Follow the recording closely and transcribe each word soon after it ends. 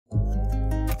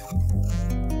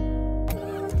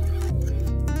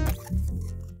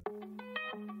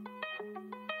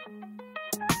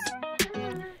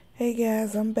Hey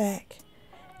guys, I'm back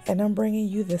and I'm bringing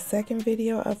you the second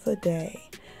video of the day,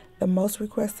 the most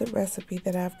requested recipe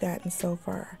that I've gotten so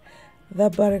far, the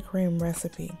buttercream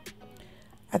recipe.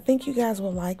 I think you guys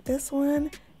will like this one.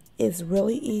 It's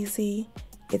really easy,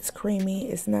 it's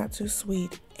creamy, it's not too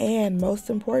sweet, and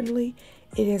most importantly,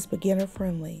 it is beginner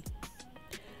friendly.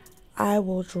 I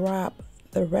will drop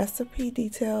the recipe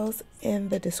details in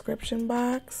the description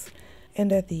box,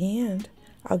 and at the end,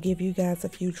 I'll give you guys a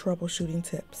few troubleshooting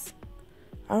tips.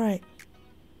 All right,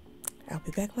 I'll be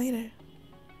back later.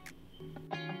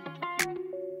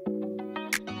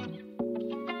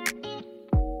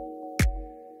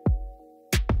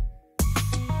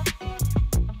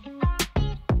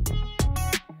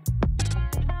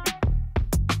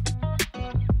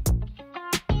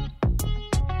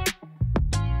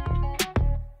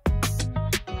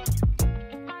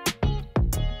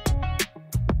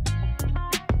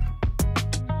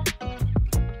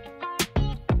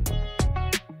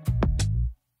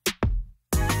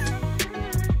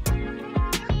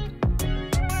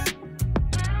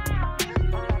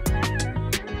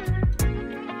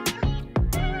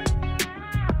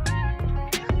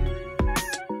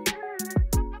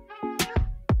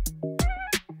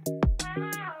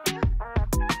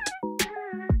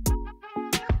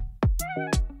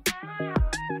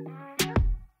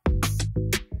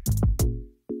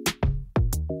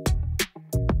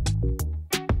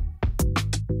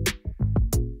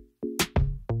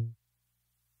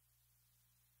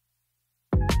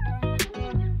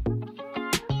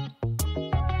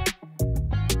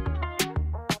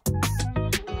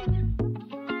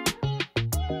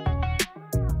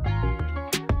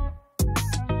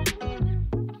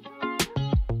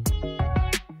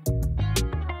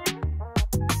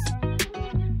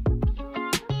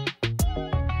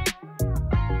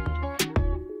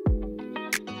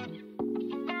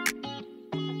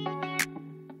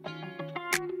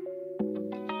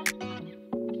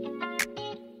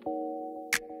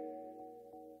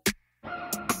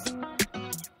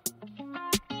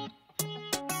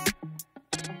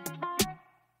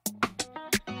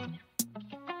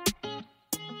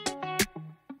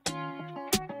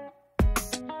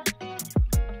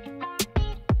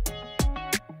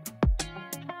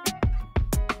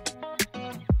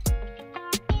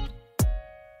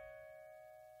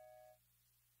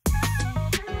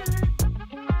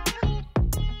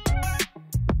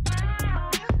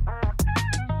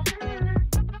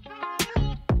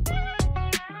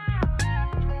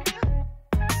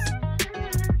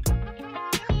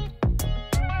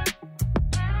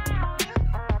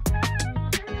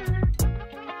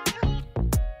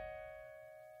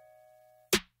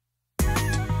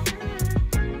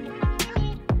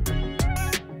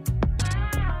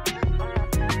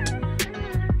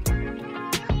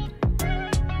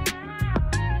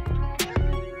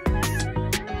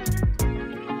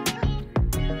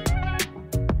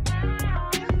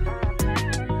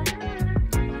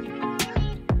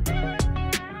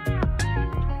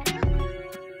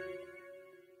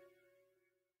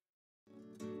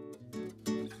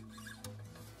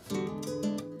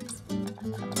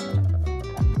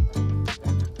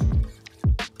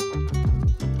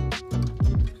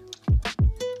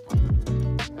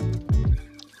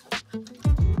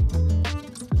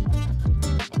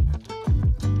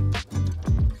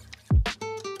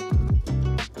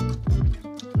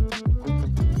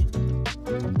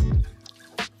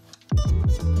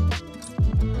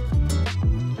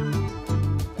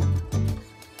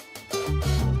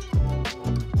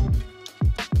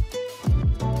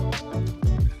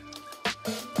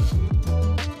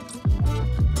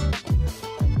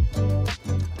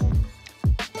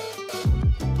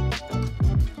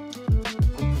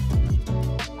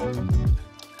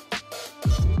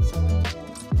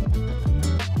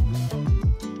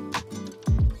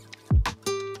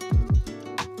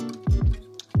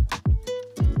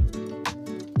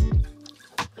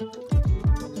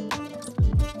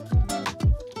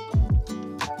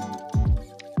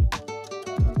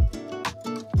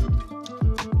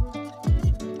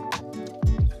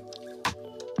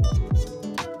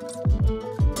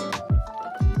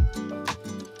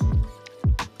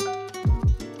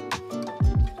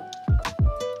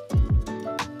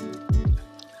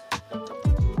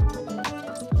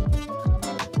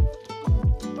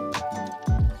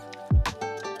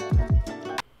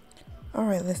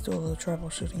 Alright, let's do a little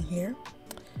troubleshooting here.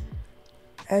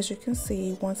 As you can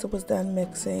see, once it was done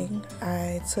mixing,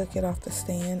 I took it off the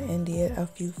stand and did a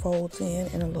few folds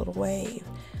in a little wave.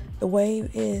 The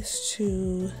wave is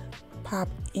to pop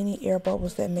any air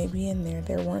bubbles that may be in there.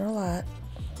 There weren't a lot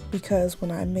because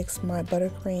when I mix my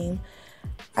buttercream,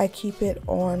 I keep it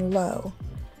on low.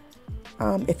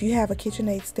 If you have a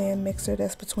KitchenAid stand mixer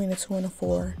that's between a 2 and a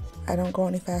 4, I don't go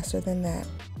any faster than that.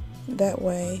 That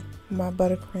way my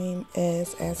buttercream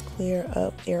is as clear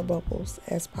of air bubbles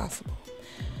as possible.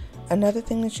 Another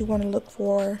thing that you want to look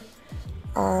for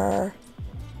are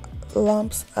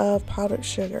lumps of powdered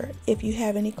sugar. If you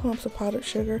have any clumps of powdered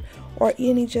sugar or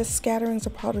any just scatterings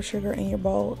of powdered sugar in your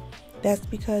bowl, that's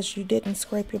because you didn't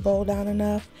scrape your bowl down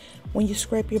enough. When you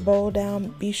scrape your bowl down,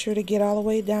 be sure to get all the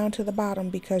way down to the bottom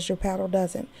because your paddle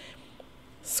doesn't.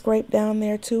 Scrape down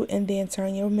there too, and then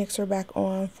turn your mixer back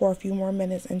on for a few more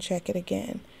minutes and check it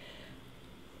again.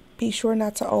 Be sure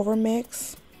not to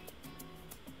overmix.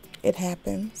 It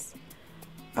happens.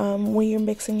 When you're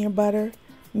mixing your butter,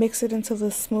 mix it until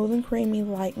it's smooth and creamy,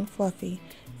 light and fluffy,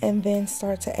 and then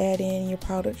start to add in your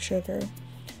powdered sugar.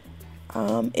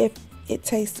 If it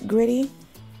tastes gritty,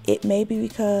 it may be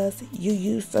because you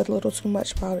used a little too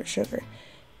much powdered sugar.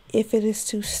 If it is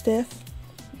too stiff,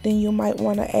 then you might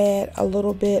want to add a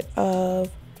little bit of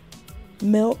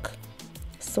milk,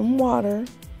 some water,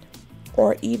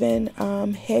 or even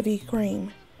heavy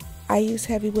cream. I use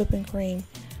heavy whipping cream.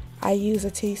 I use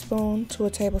a teaspoon to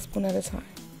a tablespoon at a time.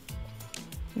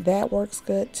 That works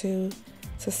good too,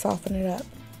 to soften it up.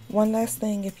 One last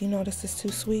thing, if you notice it's too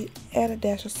sweet, add a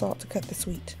dash of salt to cut the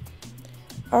sweet.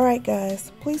 Alright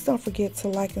guys, please don't forget to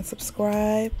like and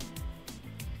subscribe.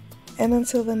 And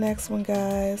until the next one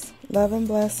guys, love and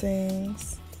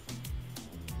blessings.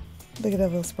 Look at that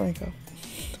little sprinkle.